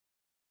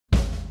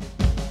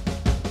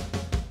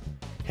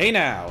Hey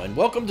now, and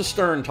welcome to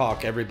Stern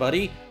Talk,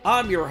 everybody.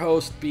 I'm your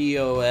host,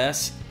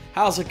 B.O.S.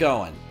 How's it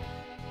going?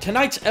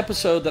 Tonight's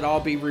episode that I'll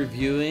be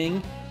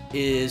reviewing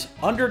is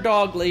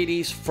Underdog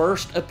Lady's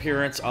first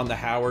appearance on The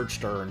Howard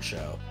Stern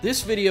Show.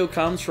 This video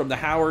comes from the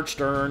Howard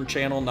Stern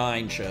Channel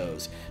 9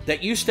 shows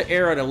that used to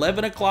air at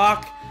 11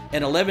 o'clock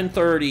and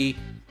 11:30,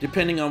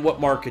 depending on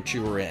what market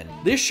you were in.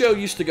 This show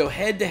used to go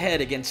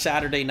head-to-head against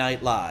Saturday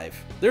Night Live.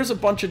 There's a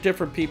bunch of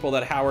different people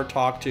that Howard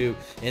talked to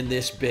in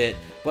this bit,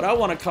 but I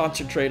want to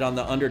concentrate on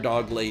the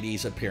Underdog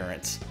Lady's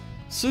appearance.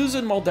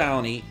 Susan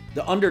Muldowney,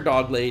 the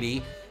Underdog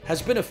Lady,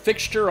 has been a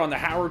fixture on the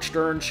Howard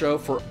Stern Show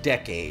for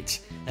decades,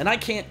 and I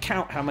can't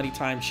count how many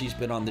times she's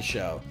been on the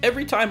show.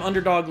 Every time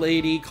Underdog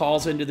Lady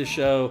calls into the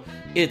show,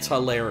 it's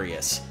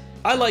hilarious.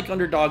 I like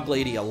Underdog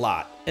Lady a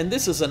lot, and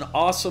this is an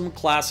awesome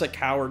classic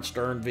Howard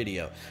Stern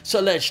video. So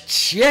let's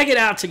check it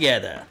out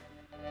together.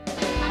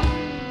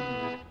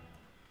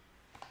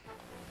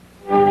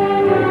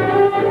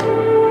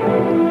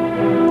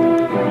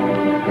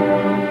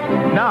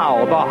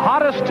 Now, the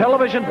hottest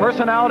television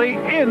personality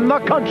in the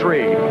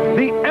country,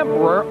 the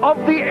emperor of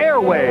the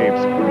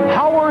airwaves,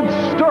 Howard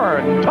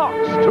Stern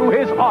talks to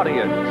his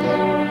audience.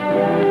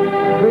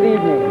 Good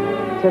evening.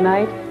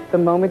 Tonight, the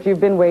moment you've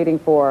been waiting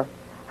for.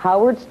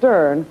 Howard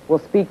Stern will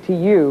speak to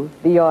you,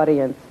 the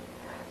audience.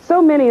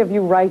 So many of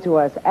you write to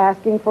us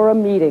asking for a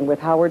meeting with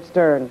Howard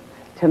Stern.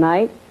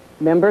 Tonight,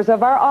 members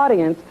of our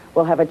audience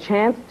will have a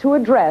chance to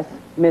address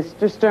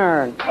Mr.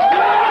 Stern.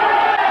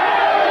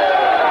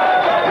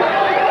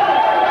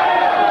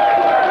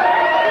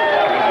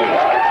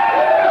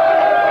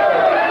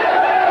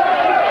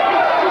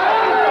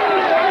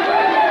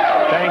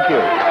 Thank you.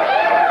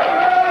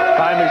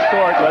 Time is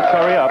short. Let's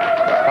hurry up.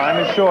 Time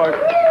is short.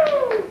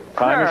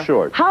 Time is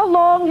short. How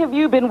long have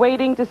you been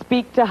waiting to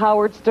speak to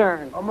Howard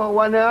Stern? Almost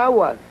 1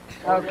 hour.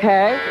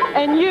 Okay.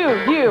 And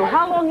you,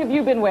 how long have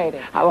you been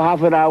waiting?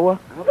 Half an hour.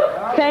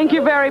 Thank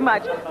you very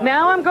much.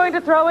 Now I'm going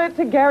to throw it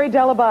to Gary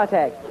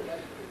Delabate.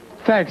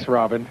 Thanks,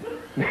 Robin.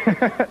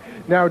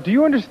 Now, do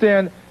you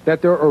understand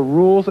that there are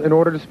rules in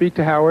order to speak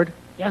to Howard?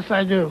 Yes,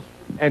 I do.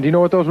 And do you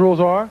know what those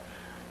rules are?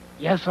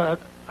 Yes, sir.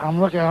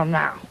 I'm looking at them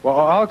now. Well,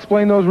 I'll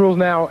explain those rules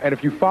now, and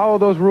if you follow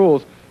those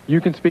rules,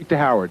 you can speak to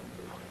Howard.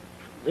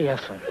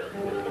 Yes, sir.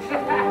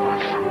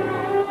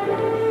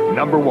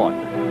 Number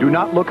 1, do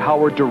not look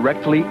Howard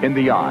directly in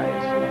the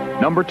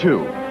eyes. Number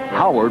 2,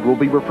 Howard will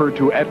be referred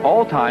to at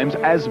all times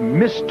as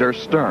Mr.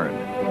 Stern.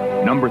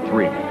 Number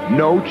 3,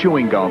 no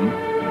chewing gum.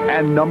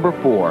 And number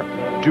 4,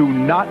 do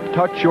not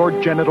touch your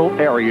genital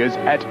areas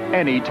at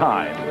any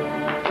time.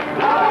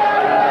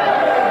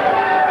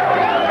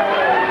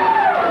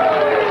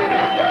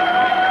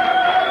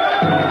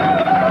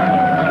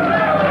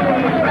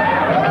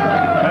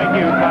 Thank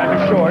you. Time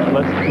is short.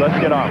 Let's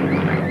get on.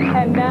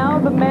 And now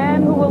the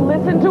man who will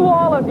listen to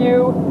all of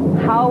you,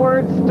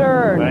 Howard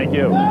Stern. Thank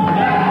you. All right.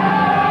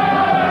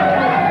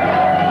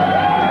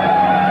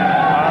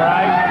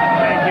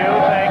 Thank you.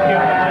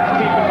 Let's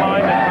keep in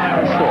mind that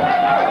time is short.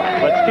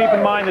 Let's keep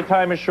in mind that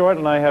time is short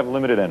and I have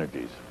limited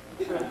energies.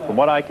 From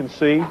what I can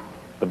see,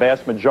 the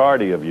vast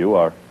majority of you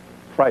are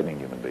frightening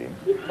human beings.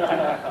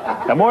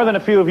 And more than a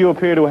few of you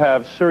appear to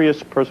have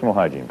serious personal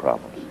hygiene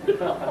problems.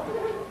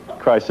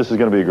 Christ, this is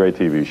going to be a great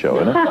TV show,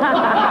 isn't it?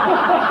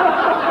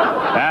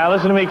 Now,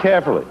 listen to me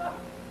carefully.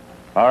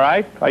 All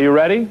right? Are you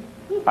ready?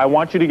 I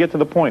want you to get to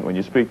the point when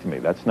you speak to me.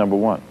 That's number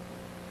 1.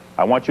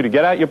 I want you to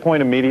get out your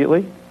point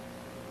immediately.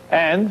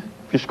 And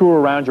if you screw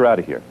around, you're out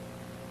of here.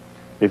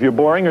 If you're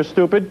boring or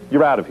stupid,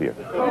 you're out of here.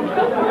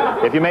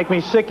 If you make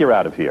me sick, you're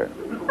out of here.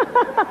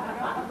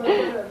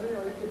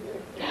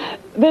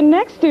 The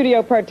next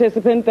studio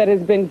participant that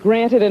has been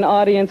granted an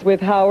audience with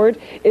Howard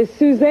is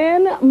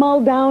Suzanne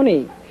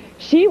Muldowney.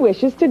 She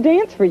wishes to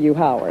dance for you,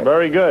 Howard.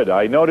 Very good.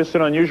 I noticed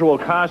an unusual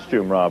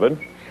costume, Robin.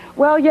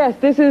 Well, yes,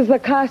 this is the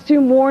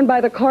costume worn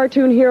by the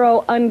cartoon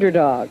hero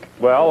Underdog.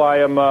 Well, I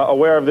am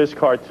aware of this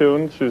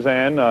cartoon,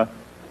 Suzanne.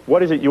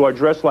 What is it? You are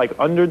dressed like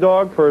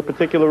Underdog for a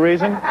particular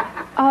reason?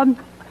 I'm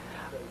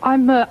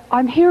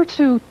here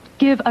to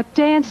give a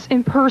dance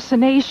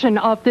impersonation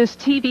of this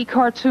TV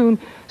cartoon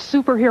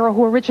superhero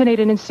who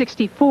originated in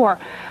 '64.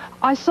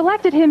 I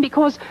selected him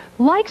because,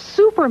 like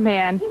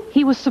Superman,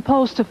 he was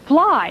supposed to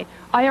fly.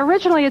 I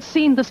originally had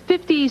seen the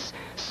 50s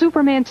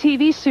Superman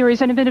TV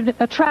series and had been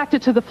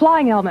attracted to the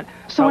flying element.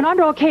 So when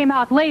Underdog came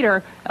out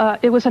later,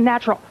 it was a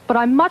natural. But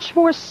I'm much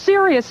more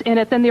serious in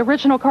it than the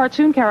original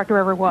cartoon character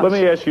ever was. Let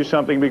me ask you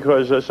something,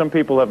 because some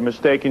people have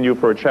mistaken you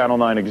for a Channel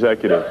 9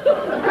 executive.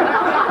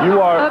 You do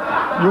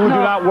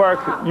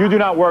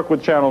not work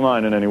with Channel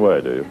 9 in any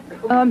way, do you?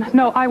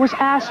 No, I was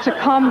asked to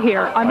come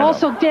here. I'm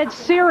also dead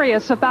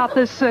serious about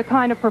this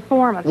kind of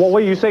performance. Well, what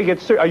do you say?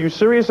 Are you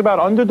serious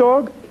about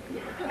Underdog?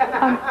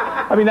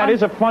 I mean, that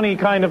is a funny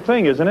kind of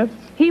thing, isn't it?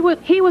 He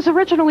was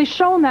originally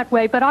shown that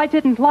way, but I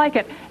didn't like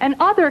it. And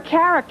other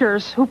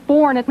characters who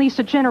born at least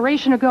a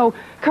generation ago,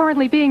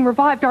 currently being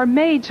revived, are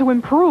made to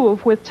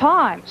improve with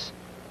times.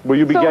 Will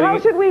you be So getting how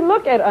should we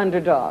look at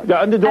Underdog? The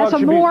Underdog As a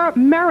should more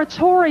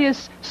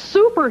meritorious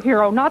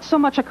superhero, not so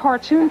much a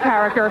cartoon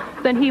character,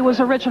 than he was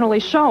originally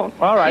shown.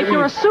 All right, If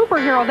you're a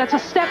superhero, that's a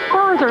step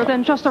further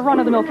than just a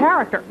run-of-the-mill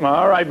character.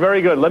 All right,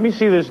 very good. Let me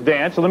see this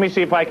dance. Let me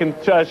see if I can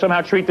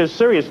somehow treat this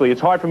seriously.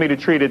 It's hard for me to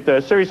treat it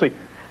seriously.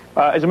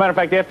 As a matter of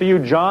fact, after you,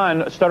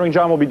 Stuttering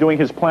John will be doing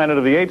his Planet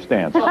of the Apes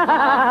dance,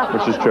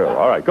 which is true.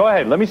 All right, go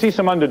ahead. Let me see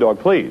some Underdog,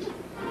 please.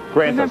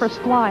 Grant Remember, us.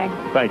 it's flying.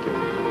 Thank you.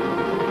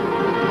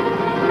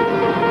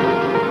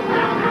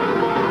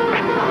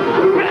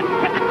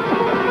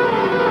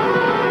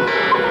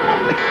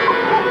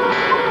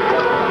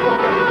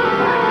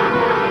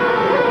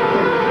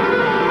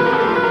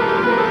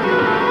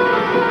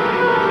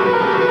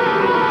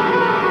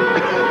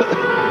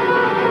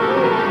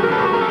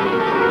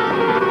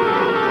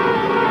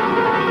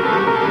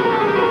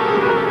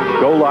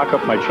 Go lock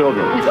up my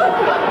children.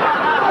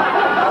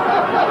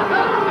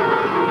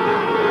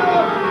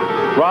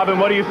 Robin,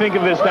 what do you think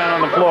of this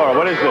down on the floor?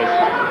 What is this?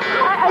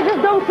 I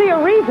just don't see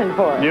a reason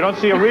for it. You don't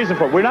see a reason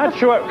for it. We're not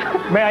sure.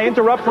 May I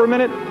interrupt for a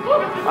minute?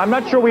 I'm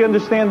not sure we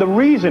understand the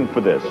reason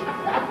for this.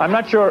 I'm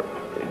not sure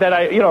that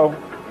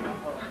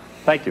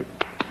Thank you.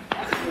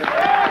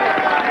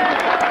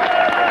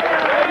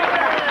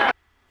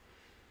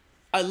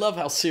 I love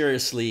how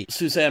seriously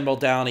Suzanne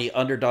Muldowney,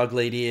 Underdog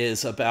Lady,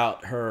 is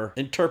about her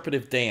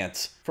interpretive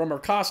dance. From her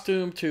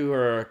costume to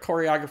her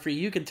choreography,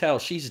 you can tell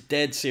she's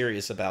dead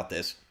serious about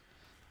this.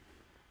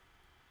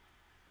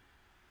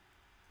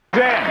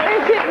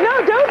 Suzanne!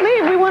 No, don't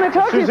leave. We want to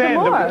talk to you some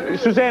more.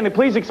 Suzanne,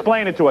 please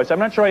explain it to us. I'm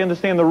not sure I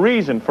understand the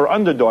reason for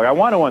Underdog. I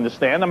want to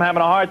understand. I'm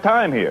having a hard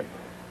time here.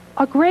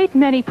 A great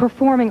many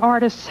performing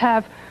artists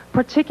have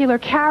particular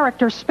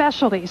character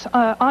specialties.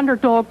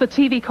 Underdog, the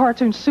TV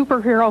cartoon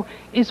superhero,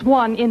 is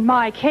one in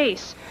my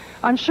case.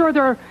 I'm sure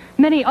there are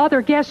many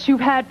other guests you've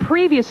had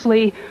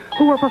previously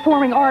who were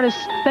performing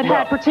artists that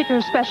had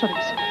particular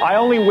specialties. I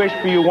only wish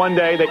for you one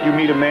day that you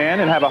meet a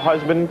man and have a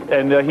husband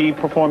and he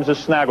performs a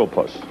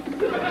snagglepuss.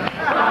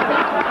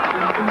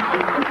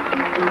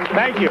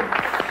 Thank you.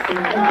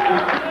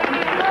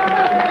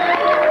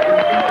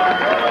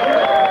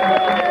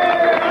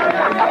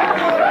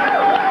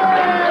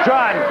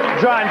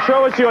 John,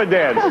 show us your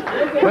dance.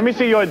 Let me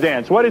see your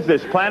dance. What is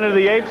this, Planet of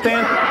the Apes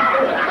dance?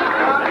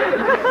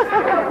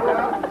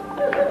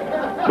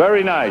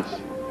 Very nice.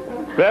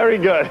 Very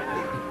good.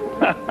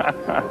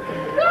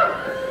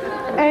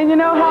 And you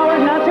know,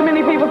 Howard, not too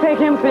many people take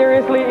him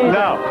seriously either.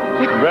 No.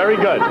 Very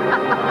good.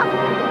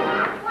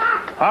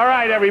 All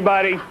right,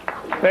 everybody.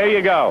 There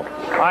you go.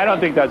 I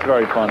don't think that's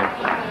very funny.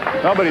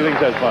 Nobody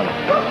thinks that's funny.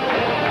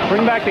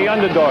 Bring back the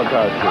Underdog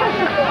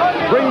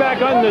costume. Bring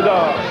back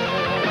Underdog.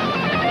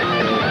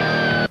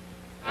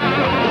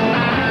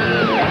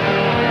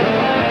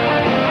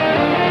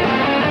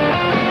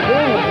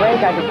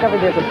 I discovered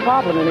there's a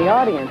problem in the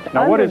audience.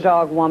 Now,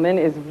 Underdog woman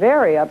is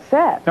very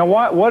upset. Now,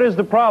 what is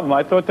the problem?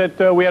 I thought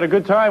that we had a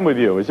good time with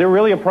you. Is there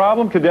really a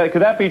problem? Could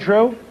that be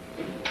true?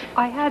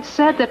 I had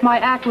said that my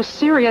act was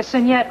serious,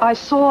 and yet I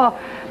saw,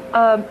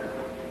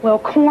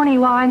 corny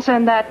lines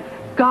and that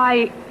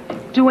guy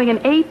doing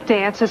an ape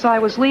dance as I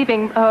was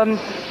leaving.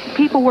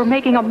 People were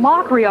making a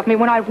mockery of me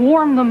when I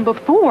warned them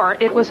before.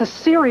 It was a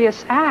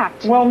serious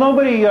act. Well,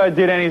 nobody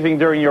did anything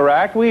during your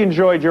act. We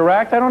enjoyed your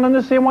act. I don't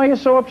understand why you're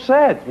so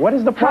upset. What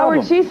is the problem?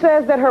 Howard, she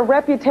says that her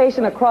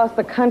reputation across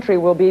the country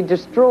will be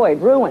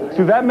destroyed, ruined.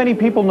 Do that many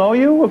people know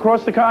you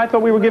across the country? I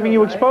thought we were giving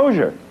you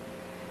exposure.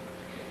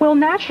 Well,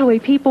 naturally,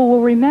 people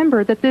will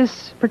remember that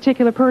this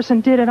particular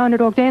person did an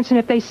Underdog dance, and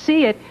if they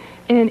see it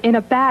in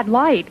a bad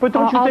light, but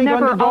don't you think I'll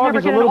never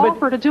is a get an little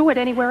offer to do it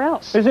anywhere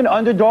else. Isn't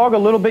Underdog a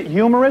little bit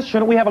humorous?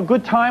 Shouldn't we have a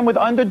good time with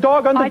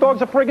Underdog?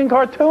 Underdog's a friggin'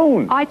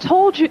 cartoon. I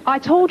told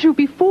you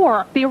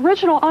before, the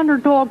original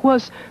Underdog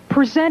was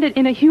presented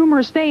in a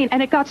humorous vein,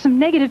 and it got some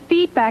negative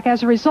feedback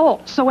as a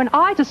result. So when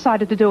I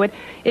decided to do it,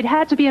 it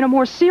had to be in a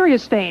more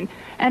serious vein.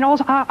 And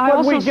also, I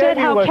also said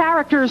how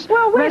characters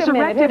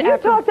resurrected.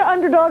 Have you talked to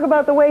Underdog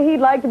about the way he'd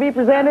like to be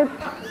presented?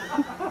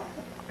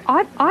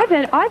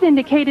 I've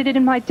indicated it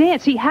in my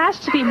dance. He has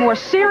to be more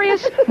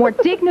serious, more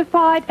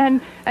dignified,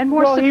 and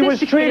more sophisticated. Well, he was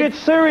treated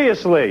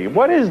seriously.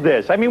 What is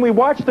this? I mean, we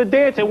watched the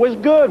dance. It was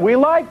good. We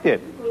liked it.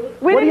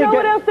 We didn't know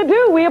what else to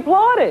do. We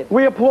applauded.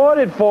 We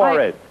applauded for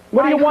it.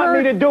 What do you want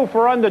me to do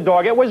for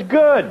Underdog? It was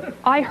good.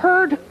 I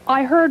heard.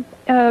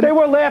 They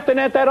were laughing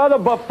at that other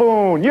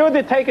buffoon. You're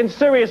taken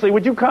seriously.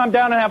 Would you calm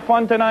down and have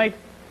fun tonight?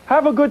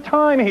 Have a good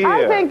time here.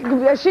 I think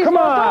she's... Come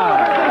on.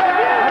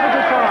 Have a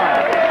good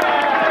time.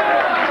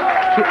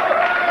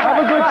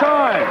 Have a good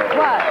time.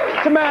 What?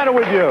 What's the matter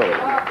with you?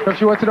 So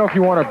she wants to know if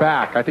you want her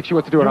back. I think she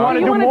wants to do it on.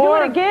 You want to do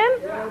it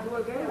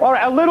again? All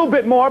right, a little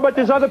bit more, but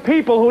there's other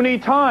people who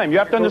need time. You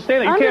have to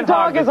understand that. You can't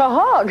hog Underdog is a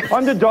hog.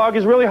 Underdog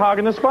is really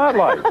hogging the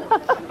spotlight.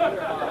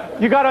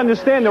 You got to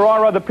understand there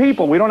are other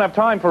people. We don't have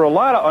time for a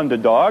lot of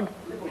Underdog.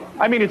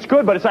 I mean, it's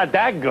good, but it's not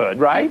that good,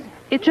 right?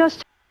 It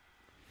just...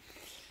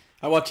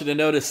 I want you to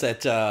notice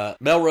that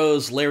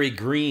Melrose Larry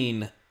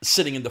Green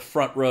sitting in the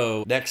front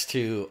row next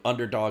to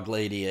Underdog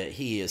Lady.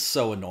 He is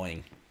so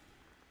annoying.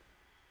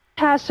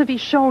 has to be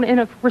shown in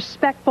a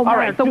respectful All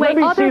manner. right, The way let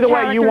me see other the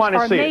way you characters wanna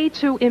are see it. made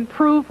to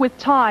improve with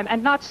time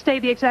and not stay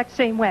the exact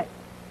same way.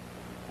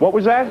 What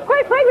was that?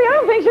 Quite frankly, I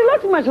don't think she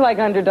looks much like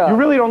Underdog. You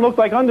really don't look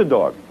like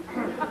Underdog.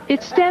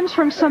 It stems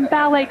from some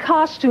ballet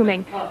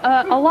costuming.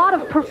 A lot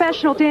of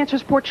professional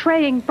dancers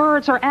portraying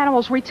birds or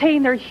animals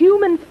retain their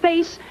human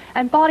face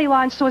and body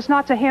lines so as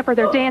not to hamper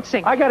their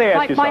dancing. I gotta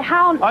ask you my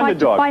something.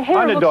 Underdog. My hair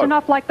looks Underdog.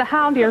 enough like the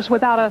hound ears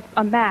without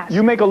a mask.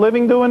 You make a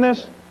living doing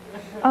this?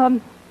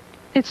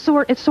 It's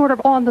sort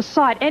of on the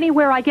side.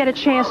 Anywhere I get a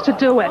chance to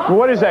do it.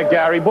 What is that,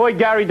 Gary? Boy,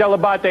 Gary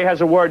Delabate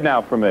has a word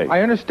now for me.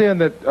 I understand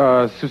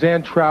that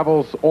Suzanne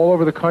travels all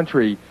over the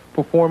country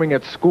performing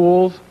at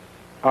schools,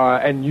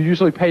 and you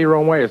usually pay your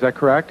own way. Is that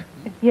correct?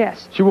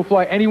 Yes. She will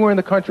fly anywhere in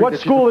the country. What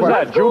school is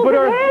that?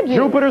 Jupiter?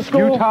 Jupiter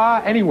school?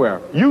 Utah, anywhere.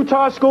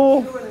 Utah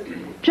school?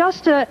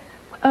 Just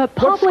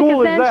public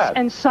school is events that?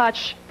 and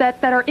such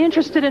that are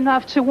interested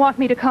enough to want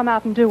me to come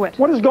out and do it.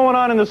 What is going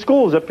on in the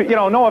schools? You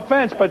know, no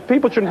offense, but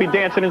people shouldn't be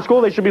dancing in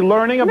school. They should be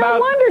learning about... No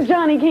wonder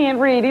Johnny can't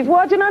read. He's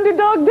watching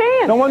Underdog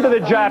dance. No wonder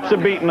the Japs are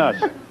beating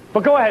us.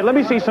 But go ahead, let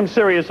me see some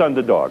serious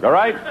Underdog, all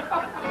right?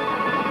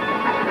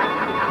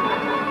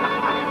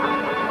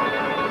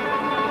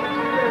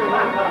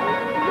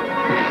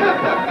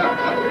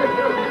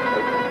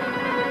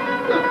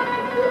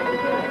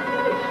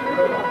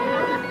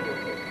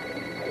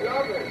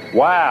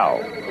 Wow.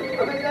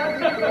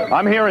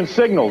 I'm hearing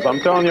signals.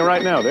 I'm telling you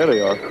right now. There they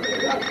are.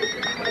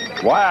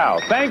 Wow.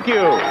 Thank you.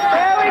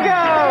 There we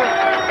go.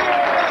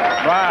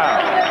 Wow.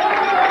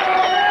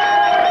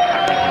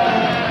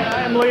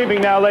 I'm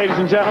leaving now, ladies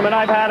and gentlemen.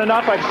 I've had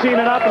enough. I've seen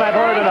enough, and I've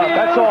heard enough.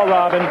 That's all,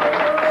 Robin.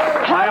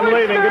 I am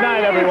leaving. Good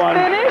night, everyone.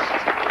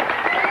 Finished.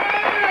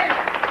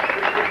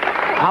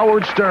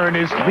 Howard Stern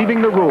is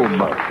leaving the room.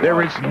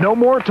 There is no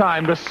more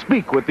time to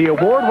speak with the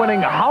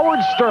award-winning Howard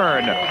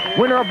Stern,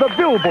 winner of the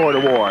Billboard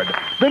Award,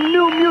 the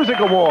New Music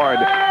Award,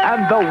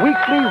 and the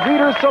Weekly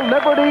Reader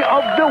Celebrity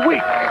of the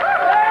Week.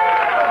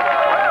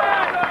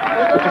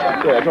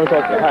 Yeah, I just want to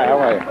talk to you. Hi, how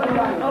are you?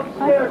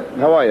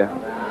 How are you?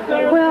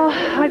 Well,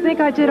 I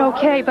think I did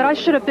okay, but I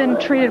should have been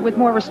treated with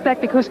more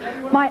respect because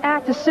my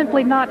act is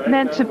simply not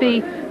meant to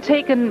be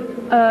taken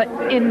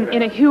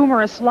in a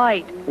humorous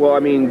light. Well, I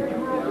mean,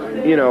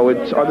 you know,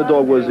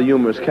 Underdog was a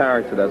humorous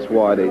character. That's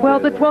why they.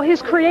 Well,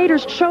 his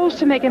creators chose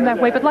to make him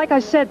that way. But like I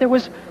said, there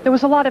was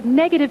a lot of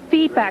negative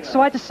feedback. So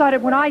I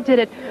decided when I did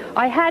it,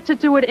 I had to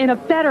do it in a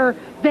better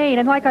vein.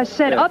 And like I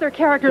said, Yeah. other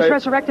characters Okay.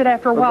 resurrected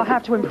after a while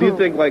have to improve. Do you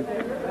think like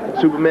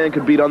Superman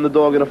could beat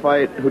Underdog in a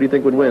fight? Who do you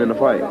think would win in a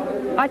fight?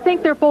 I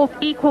think they're both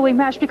equally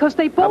matched because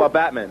they How both. about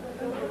Batman?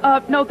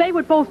 No, they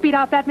would both beat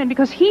out Batman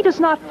because he does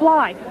not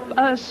fly.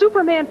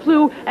 Superman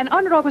flew, and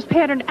Underdog was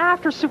patterned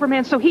after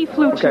Superman, so he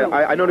flew Okay, too.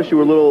 I noticed you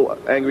were a little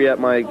angry at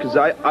because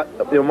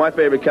you know, my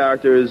favorite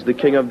character is the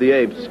King of the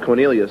Apes,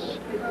 Cornelius.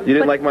 You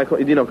didn't like my,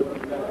 you know.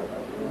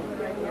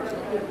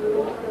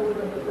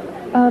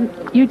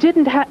 You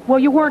didn't have, well,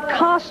 you weren't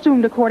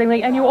costumed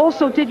accordingly, and you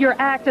also did your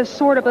act as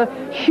sort of a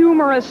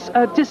humorous,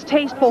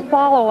 distasteful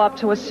follow-up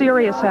to a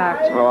serious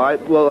act. All right.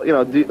 Well, you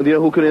know, do you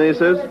know who Cornelius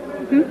is?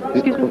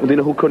 Excuse me? Do you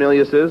know who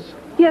Cornelius is?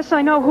 Yes,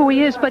 I know who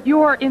he is, but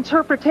your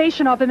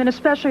interpretation of him, and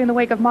especially in the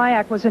wake of my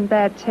act, was in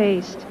bad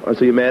taste. Oh,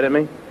 so you're mad at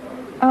me?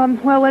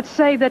 Well, let's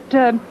say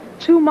that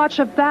too much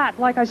of that,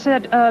 like I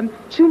said,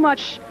 too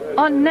much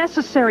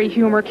unnecessary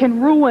humor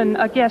can ruin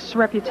a guest's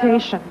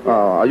reputation.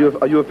 Are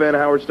you a fan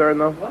of Howard Stern,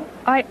 though?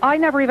 I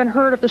never even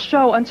heard of the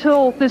show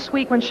until this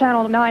week when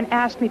Channel 9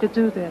 asked me to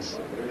do this.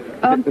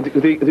 Do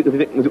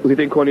you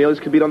think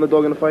Cornelius could beat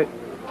Underdog in a fight?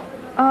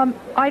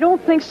 I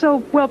don't think so,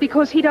 well,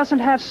 because he doesn't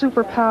have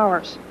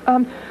superpowers.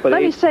 But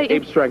Let me say...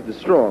 ape strength is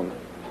strong.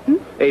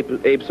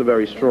 Apes are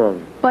very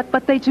strong. But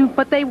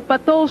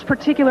those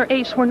particular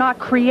apes were not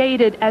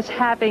created as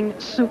having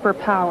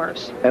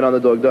superpowers. And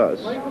Underdog does.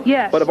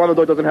 Yes. But if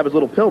Underdog doesn't have his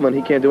little pill, then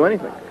he can't do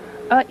anything.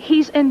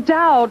 He's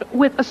endowed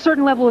with a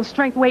certain level of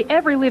strength, the way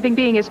every living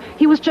being is.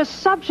 He was just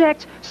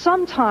subject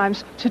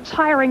sometimes to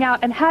tiring out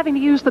and having to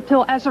use the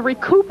pill as a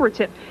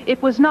recuperative.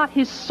 It was not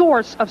his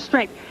source of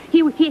strength.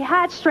 He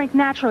had strength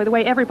naturally, the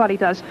way everybody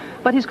does.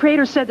 But his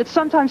creator said that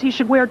sometimes he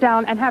should wear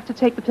down and have to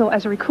take the pill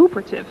as a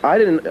recuperative. I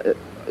didn't.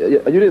 You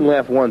didn't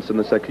laugh once in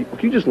the set. Can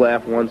you just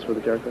laugh once for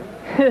the character?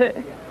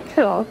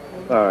 Hello.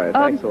 All right.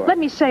 Thanks a lot. Let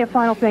me say a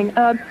final thing.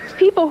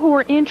 People who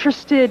are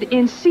interested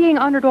in seeing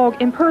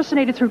Underdog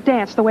impersonated through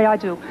dance the way I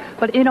do,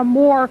 but in a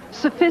more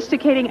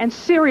sophisticated and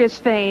serious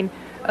vein,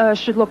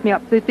 should look me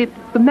up. The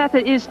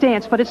method is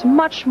dance, but it's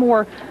much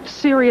more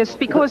serious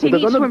because he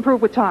needs to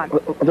improve with time.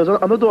 Does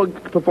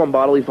Underdog perform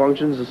bodily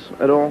functions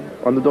at all?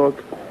 Underdog?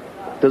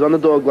 Does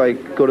Underdog,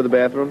 like, go to the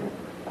bathroom?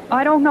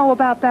 I don't know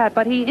about that,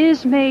 but he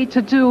is made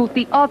to do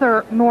the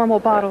other normal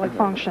bodily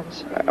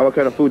functions. What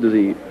kind of food does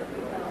he eat?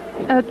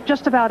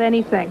 Just about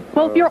anything.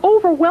 Well, your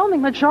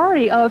overwhelming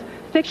majority of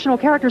fictional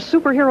characters,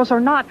 superheroes or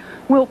not,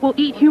 will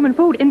eat human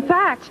food. In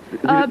fact,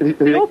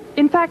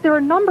 there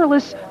are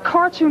numberless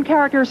cartoon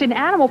characters in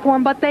animal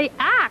form, but they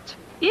act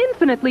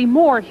infinitely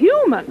more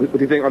human. Do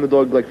you think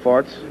Underdog, like,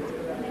 farts?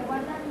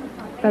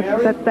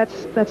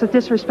 That's a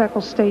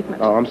disrespectful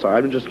statement. Oh, I'm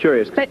sorry. I'm just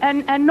curious.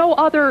 And no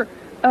other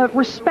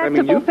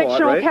respectable you fought,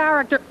 fictional right?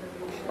 character.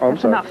 Oh, I'm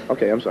That's sorry. enough.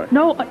 Okay, I'm sorry.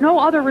 No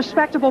other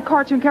respectable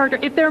cartoon character.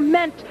 If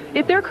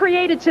they're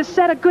created to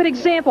set a good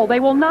example, they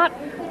will not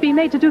be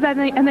made to do that,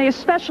 and they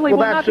especially will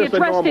not be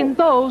addressed in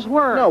those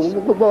words. No,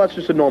 well, that's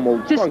just a normal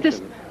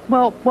function.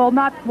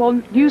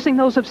 Using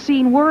those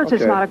obscene words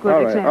is not a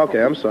good example.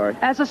 Okay, I'm sorry.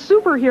 As a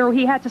superhero,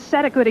 he had to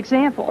set a good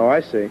example. Oh,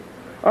 I see.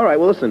 All right,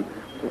 well, listen.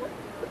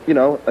 You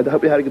know, I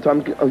hope you had a good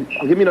time.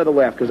 Give me another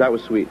laugh, because that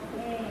was sweet.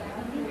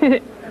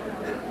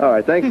 All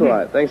right, thanks a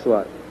lot. Thanks a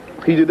lot.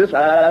 Can you do this?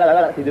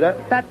 Can you do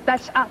that?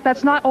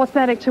 That's not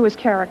authentic to his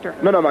character.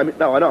 No, I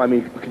know. I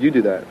mean, could you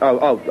do that?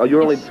 Oh,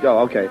 you're only. Oh,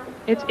 okay.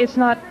 It's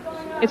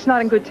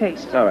not in good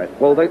taste. All right.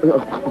 Well,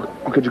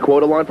 could you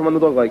quote a line from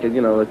Underdog, like,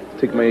 you know,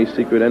 take my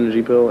secret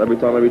energy pill every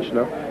time I reach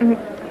you?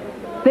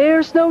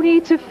 There's no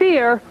need to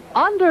fear.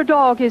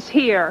 Underdog is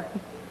here.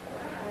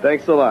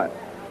 Thanks a lot.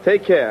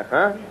 Take care,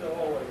 huh?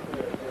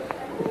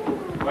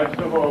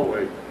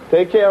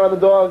 Take care,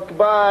 Underdog.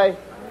 Goodbye.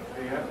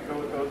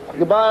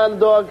 Goodbye,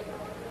 Underdog.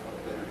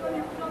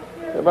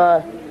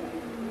 Goodbye.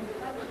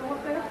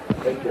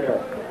 Take care.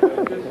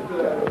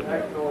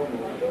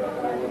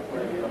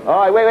 All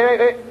right,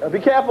 wait. Be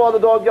careful,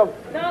 Underdog. Yo.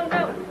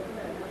 No.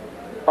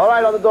 All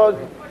right, Underdog.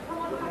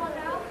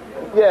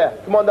 Yeah,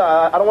 come on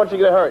down. I don't want you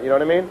to get hurt, you know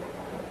what I mean?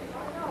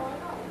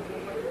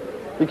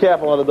 Be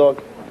careful, Underdog.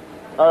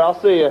 All right, I'll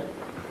see you.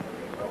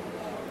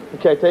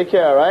 Okay, take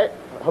care, all right?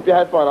 I hope you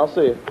had fun. I'll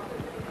see you.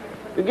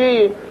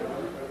 Good.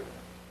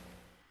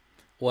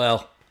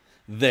 Well,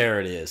 there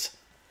it is.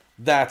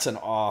 That's an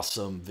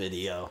awesome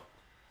video.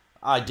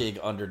 I dig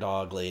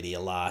Underdog Lady a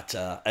lot.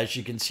 As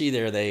you can see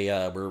there, they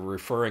were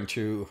referring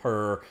to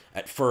her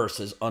at first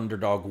as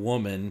Underdog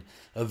Woman.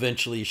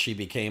 Eventually, she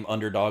became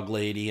Underdog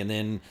Lady, and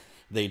then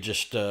they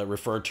just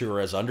referred to her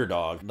as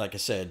Underdog. Like I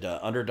said,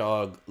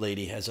 Underdog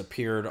Lady has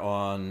appeared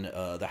on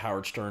the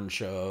Howard Stern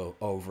show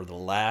over the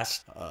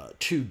last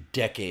 2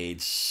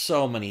 decades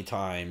so many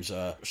times.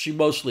 She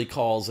mostly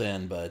calls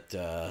in, but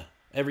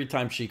every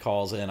time she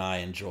calls in, I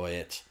enjoy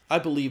it. I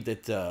believe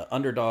that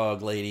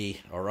Underdog Lady,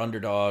 or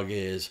Underdog,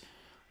 is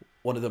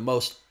one of the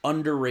most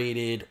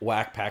underrated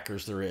whack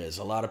packers there is.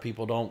 A lot of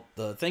people don't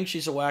think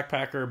she's a whack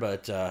packer,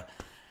 but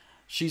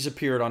she's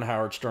appeared on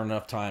Howard Stern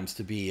enough times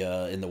to be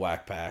in the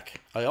whack pack.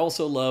 I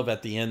also love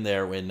at the end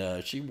there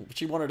when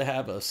she wanted to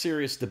have a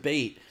serious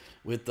debate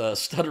with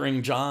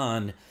Stuttering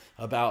John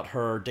about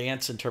her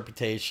dance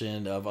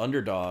interpretation of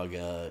Underdog.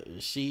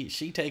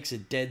 She takes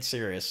it dead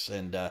serious,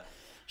 and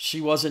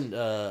she wasn't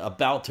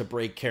about to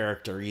break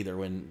character either.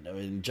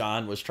 When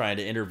John was trying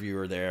to interview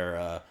her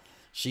there,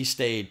 she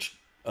stayed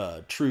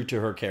true to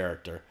her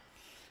character.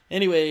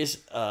 Anyways,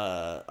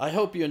 I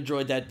hope you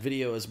enjoyed that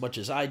video as much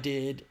as I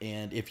did,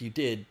 and if you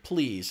did,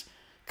 please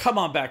come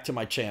on back to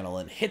my channel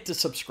and hit the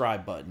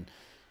subscribe button.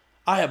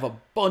 I have a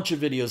bunch of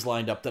videos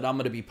lined up that I'm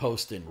going to be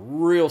posting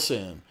real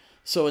soon.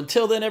 So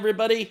until then,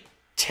 everybody,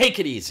 take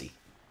it easy.